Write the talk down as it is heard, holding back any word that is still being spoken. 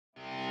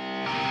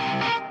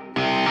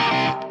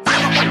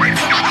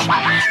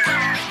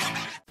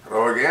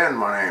again,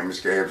 my name is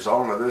Gabe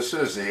Zolna. This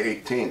is the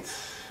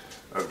 18th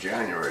of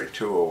January,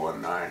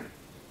 2019.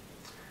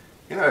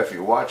 You know, if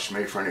you watched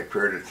me for any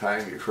period of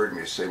time, you've heard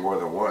me say more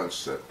than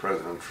once that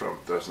President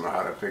Trump doesn't know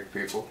how to pick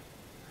people.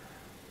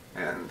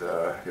 And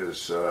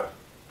his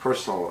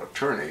personal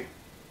attorney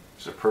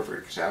is a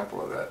perfect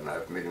example of that, and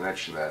I've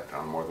mentioned that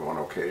on more than one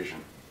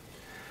occasion.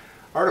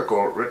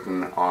 Article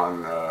written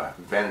on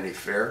Vanity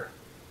Fair,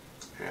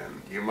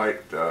 and you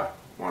might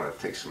want to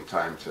take some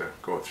time to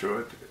go through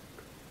it.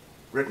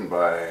 Written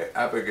by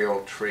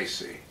Abigail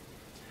Tracy,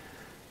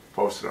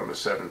 posted on the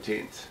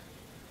 17th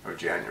of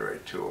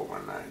January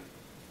 2019.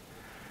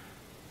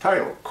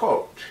 Title,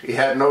 quote, "He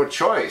had no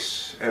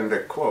choice," end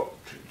of quote.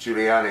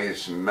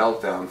 Giuliani's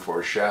meltdown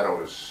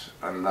foreshadows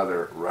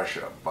another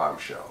Russia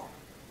bombshell.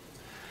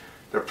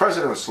 The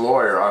president's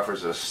lawyer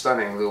offers a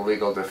stunning new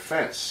legal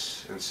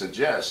defense and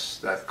suggests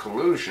that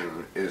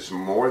collusion is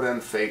more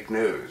than fake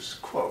news.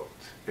 Quote,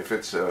 "If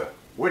it's a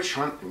witch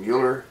hunt,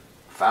 Mueller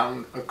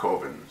found a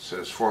coven,"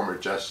 says former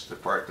Justice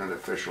Department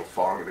official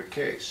following the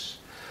case.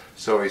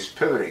 So he's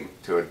pivoting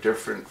to a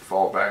different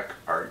fallback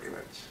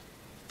argument.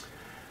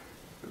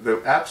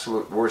 The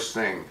absolute worst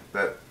thing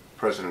that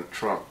President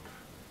Trump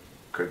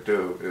could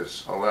do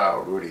is allow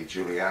Rudy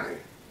Giuliani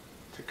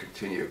to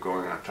continue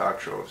going on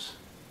talk shows.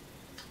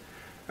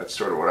 That's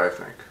sort of what I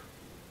think.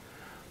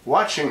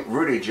 Watching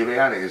Rudy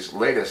Giuliani's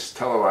latest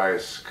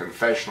televised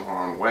confessional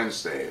on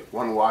Wednesday,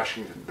 one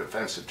Washington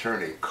defense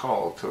attorney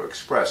called to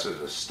express his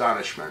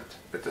astonishment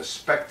at the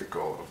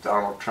spectacle of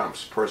Donald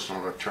Trump's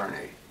personal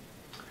attorney,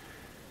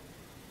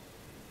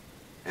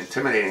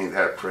 intimating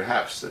that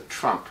perhaps the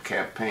Trump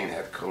campaign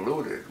had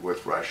colluded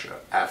with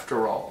Russia.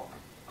 After all,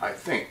 I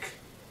think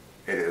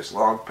it is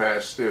long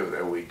past due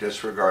that we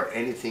disregard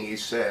anything he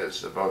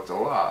says about the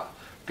law,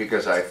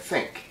 because I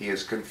think he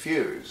is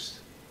confused.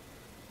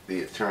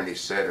 The attorney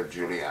said of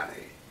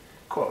Giuliani,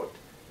 quote,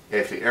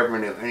 "If he ever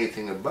knew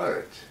anything about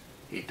it,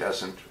 he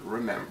doesn't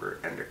remember,"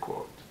 end of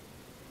quote.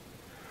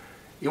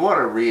 You want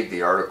to read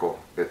the article.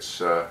 It's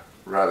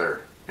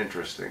rather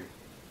interesting.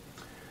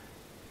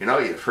 You know,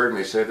 you've heard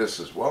me say this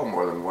as well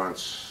more than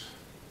once.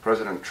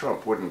 President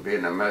Trump wouldn't be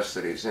in the mess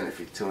that he's in if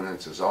you tune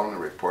into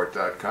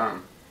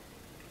ZolnaReport.com,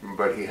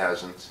 but he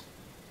hasn't,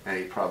 and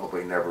he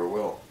probably never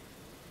will,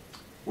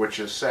 which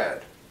is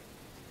sad.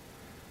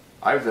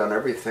 I've done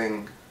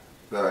everything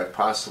that I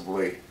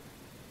possibly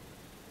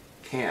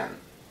can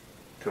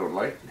to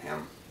enlighten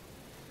him,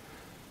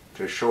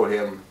 to show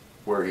him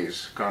where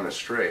he's gone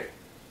astray.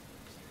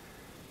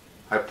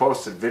 I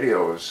posted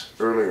videos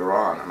earlier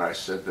on, and I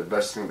said the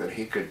best thing that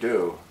he could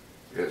do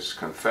is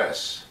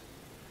confess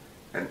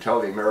and tell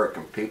the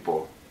American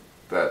people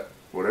that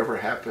whatever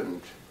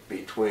happened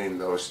between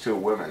those two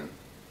women,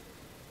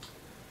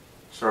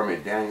 Stormy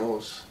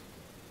Daniels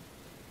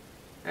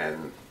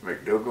and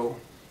McDougal,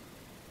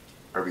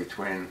 are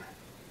between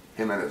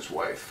him and his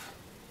wife.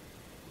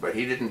 But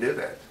he didn't do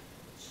that.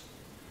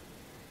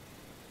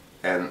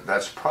 And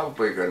that's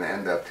probably going to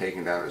end up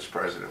taking down his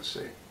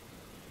presidency.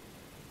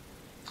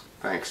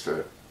 Thanks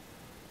to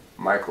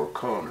Michael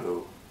Cohen,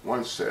 who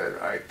once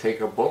said, "I'd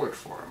take a bullet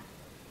for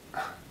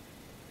him."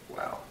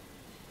 Well,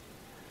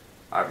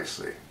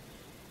 obviously,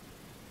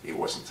 he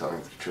wasn't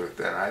telling the truth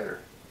then either.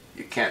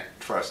 You can't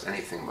trust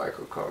anything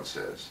Michael Cohen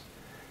says.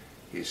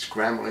 He's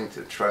scrambling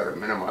to try to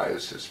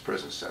minimize his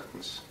prison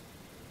sentence.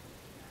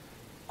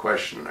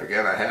 Question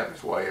again I have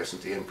is, why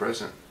isn't he in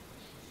prison?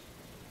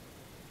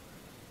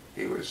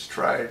 He was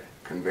tried,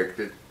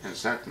 convicted, and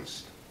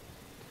sentenced.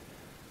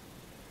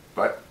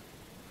 But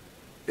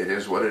it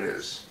is what it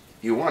is.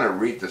 You want to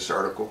read this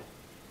article.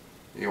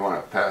 You want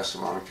to pass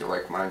along to your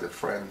like-minded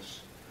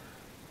friends.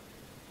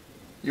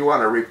 You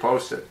want to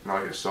repost it on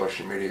all your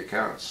social media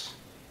accounts.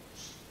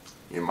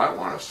 You might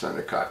want to send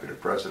a copy to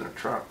President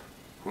Trump.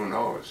 Who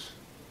knows?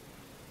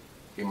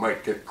 He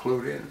might get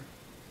clued in.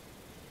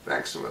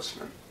 Thanks for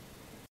listening.